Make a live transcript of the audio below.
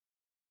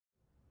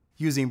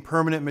Using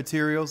permanent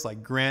materials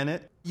like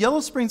granite, Yellow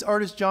Springs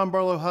artist Jon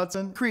Barlow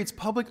Hudson creates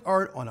public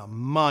art on a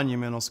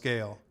monumental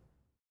scale.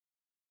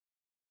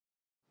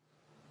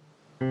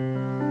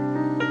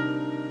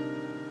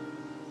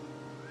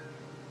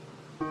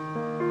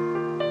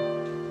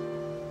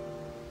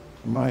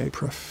 My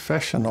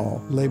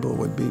professional label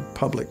would be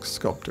public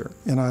sculptor,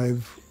 and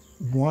I've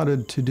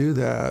wanted to do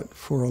that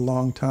for a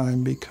long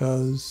time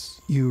because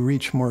you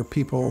reach more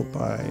people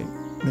by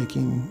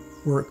making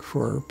work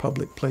for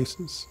public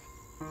places.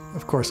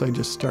 Of course, I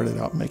just started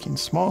out making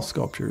small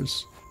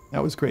sculptures.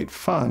 That was great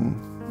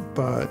fun,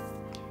 but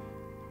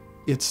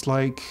it's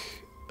like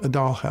a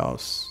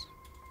dollhouse.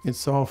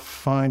 It's all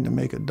fine to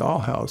make a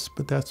dollhouse,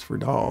 but that's for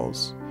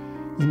dolls.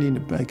 You need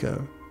to make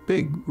a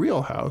big,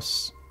 real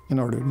house in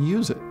order to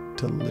use it,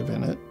 to live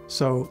in it.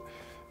 So,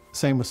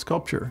 same with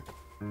sculpture.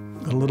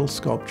 A little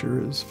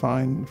sculpture is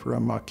fine for a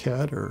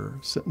maquette or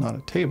sitting on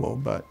a table,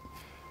 but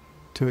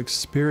to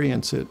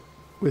experience it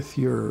with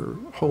your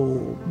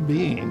whole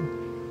being,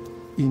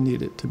 you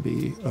need it to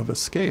be of a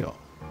scale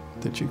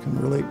that you can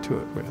relate to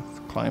it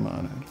with, climb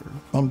on it or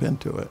bump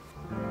into it.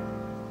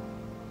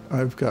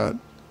 I've got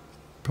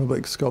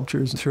public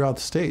sculptures throughout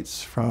the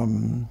states,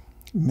 from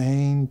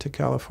Maine to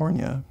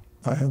California.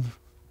 I have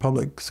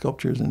public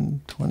sculptures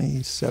in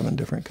 27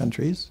 different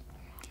countries,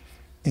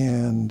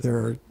 and there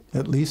are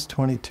at least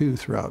 22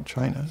 throughout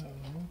China.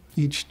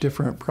 Each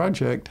different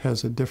project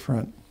has a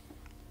different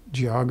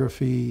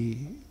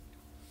geography,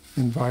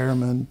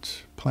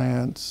 environment,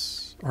 plants,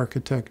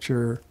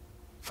 architecture,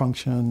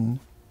 function.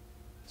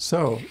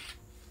 So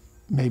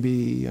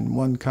maybe in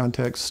one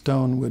context,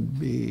 stone would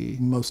be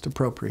most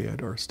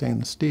appropriate, or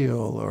stainless steel,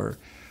 or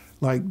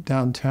like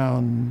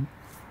downtown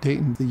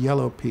Dayton, the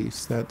yellow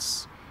piece,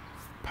 that's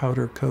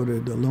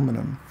powder-coated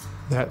aluminum.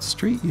 That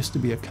street used to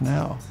be a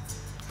canal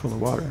full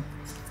of water,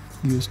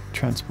 used to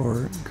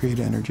transport, create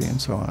energy, and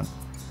so on.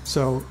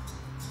 So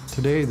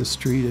today the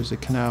street is a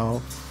canal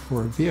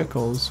for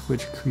vehicles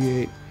which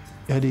create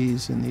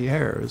eddies in the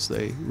air as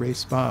they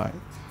race by.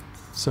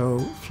 So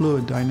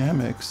fluid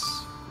dynamics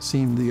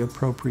seemed the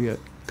appropriate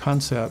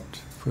concept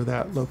for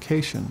that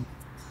location.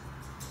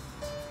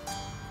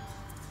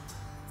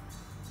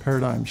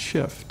 Paradigm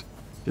Shift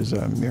is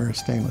a mirror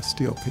stainless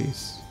steel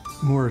piece.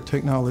 Moore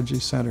Technology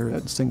Center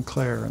at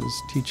Sinclair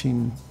is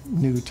teaching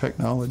new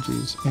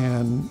technologies,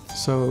 and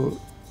so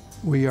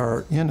we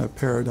are in a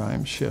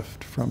paradigm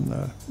shift from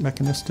the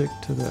mechanistic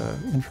to the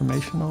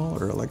informational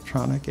or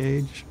electronic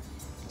age.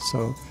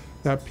 So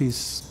that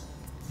piece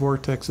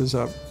vortexes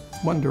up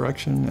one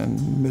direction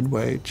and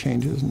midway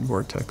changes and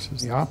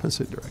vortexes the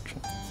opposite direction.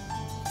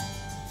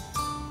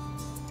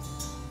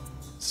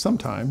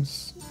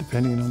 Sometimes,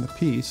 depending on the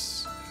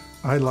piece,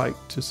 I like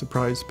to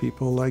surprise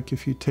people, like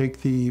if you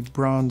take the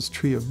bronze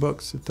tree of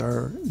books at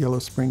our Yellow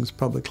Springs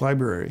Public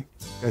Library.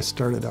 I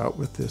started out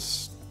with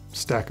this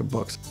stack of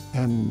books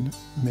and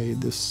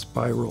made this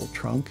spiral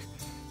trunk,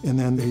 and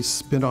then they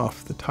spin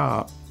off the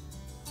top.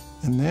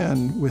 And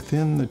then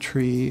within the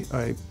tree,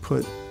 I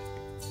put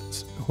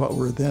what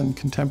were then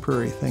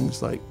contemporary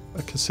things like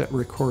a cassette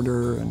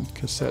recorder and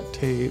cassette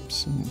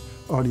tapes and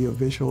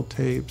audiovisual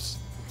tapes.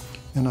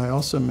 And I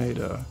also made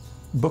a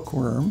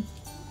bookworm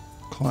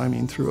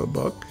climbing through a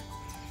book.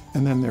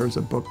 And then there's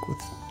a book with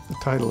the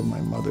title of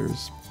my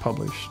mother's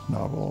published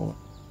novel.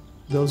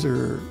 Those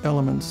are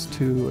elements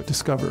to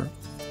discover.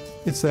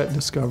 It's that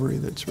discovery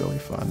that's really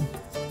fun.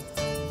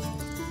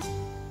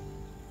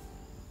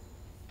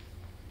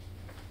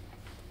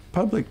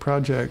 Public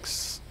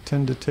projects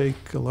tend to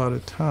take a lot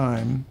of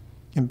time,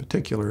 in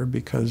particular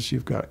because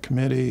you've got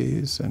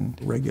committees and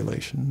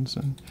regulations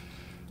and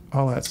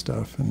all that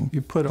stuff, and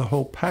you put a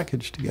whole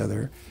package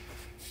together,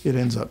 it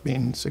ends up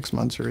being 6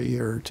 months or a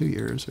year or 2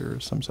 years or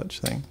some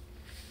such thing.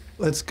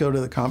 Let's go to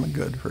the common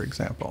good, for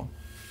example.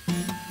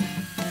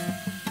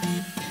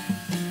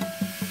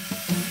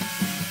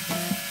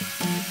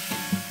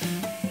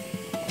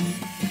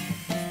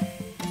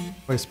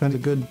 I spent a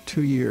good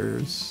 2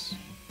 years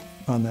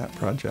on that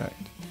project,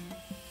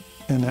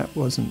 and that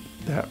wasn't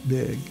that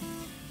big.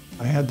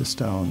 I had the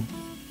stone,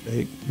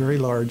 a very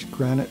large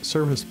granite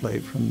service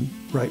plate from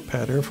Wright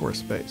Pat Air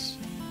Force Base.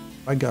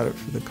 I got it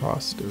for the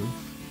cost of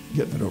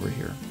getting it over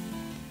here,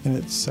 and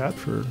it sat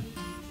for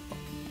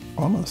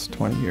almost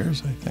 20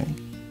 years, I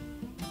think.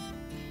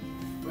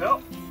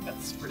 Well,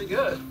 that's pretty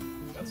good.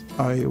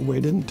 I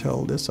waited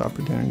until this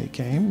opportunity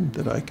came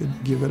that I could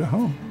give it a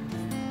home.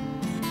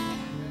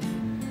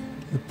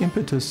 The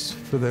impetus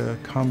for the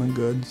common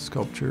good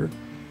sculpture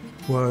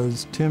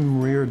was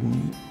Tim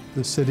Reardon,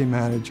 the city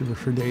manager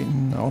for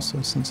Dayton,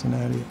 also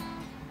Cincinnati.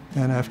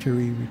 And after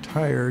he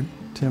retired,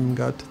 Tim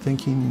got to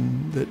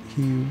thinking that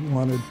he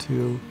wanted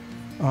to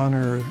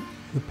honor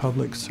the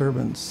public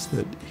servants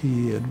that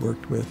he had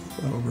worked with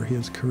over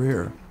his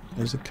career.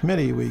 As a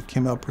committee, we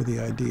came up with the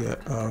idea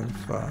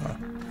of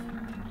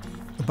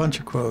a bunch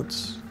of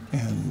quotes,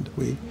 and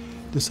we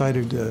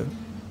decided to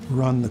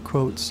run the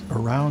quotes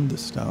around the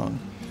stone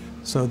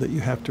so that you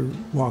have to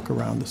walk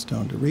around the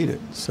stone to read it,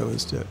 so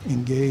as to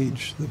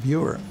engage the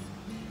viewer.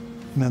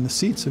 And then the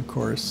seats, of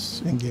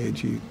course,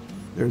 engage you.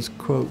 There's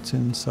quotes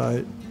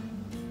inside,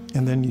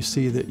 and then you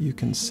see that you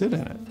can sit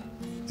in it.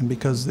 And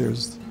because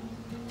there's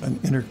an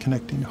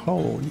interconnecting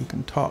whole, you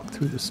can talk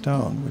through the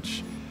stone,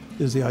 which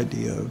is the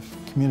idea of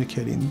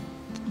communicating,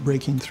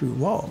 breaking through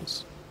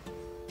walls.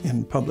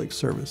 In public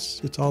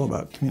service, it's all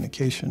about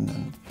communication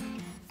and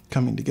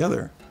coming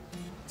together.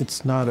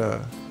 It's not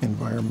an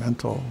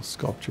environmental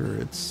sculpture,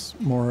 it's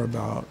more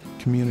about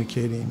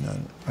communicating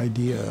an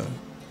idea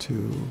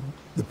to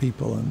the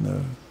people in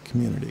the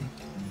community.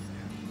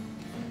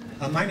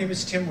 My name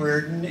is Tim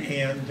Reardon,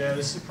 and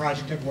this is a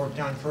project I've worked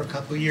on for a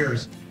couple of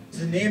years.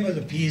 The name of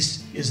the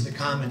piece is The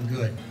Common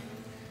Good.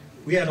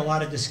 We had a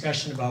lot of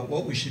discussion about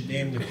what we should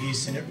name the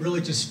piece, and it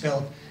really just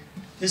felt,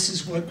 this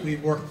is what we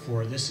work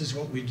for, this is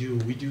what we do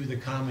the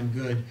common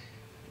good.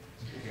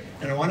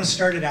 And I want to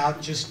start it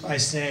out just by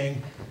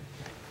saying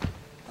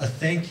a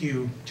thank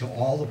you to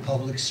all the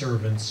public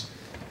servants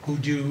who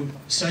do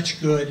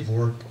such good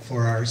work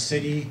for our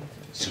city,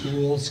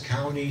 schools,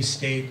 county,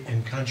 state,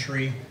 and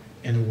country,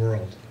 and the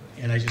world.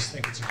 And I just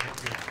think it's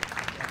appropriate.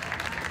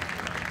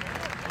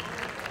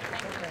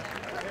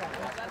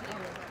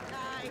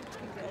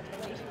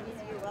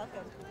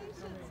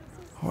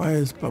 Why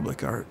is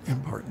public art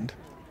important?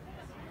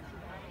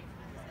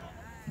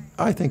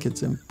 I think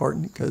it's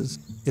important because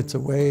it's a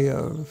way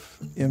of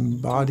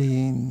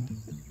embodying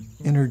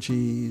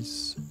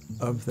energies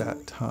of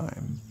that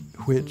time,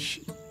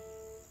 which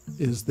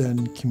is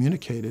then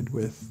communicated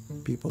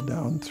with people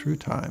down through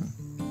time.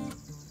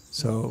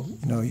 So,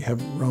 you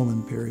have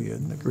Roman period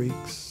and the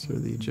Greeks or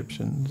the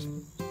Egyptians,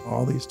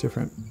 all these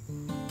different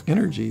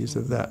energies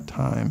of that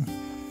time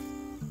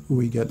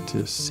we get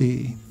to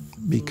see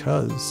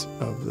because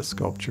of the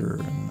sculpture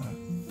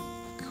and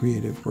the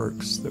creative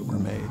works that were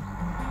made.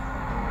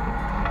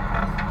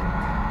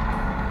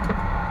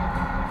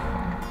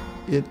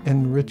 It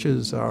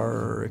enriches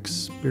our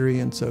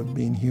experience of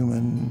being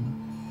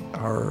human,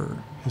 our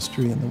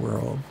history in the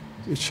world.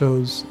 It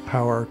shows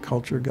how our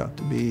culture got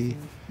to be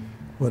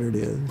what it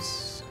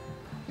is.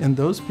 And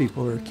those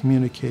people are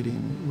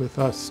communicating with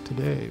us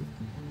today.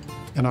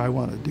 And I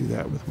want to do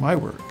that with my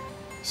work.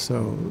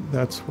 So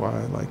that's why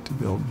I like to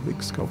build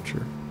big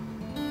sculpture.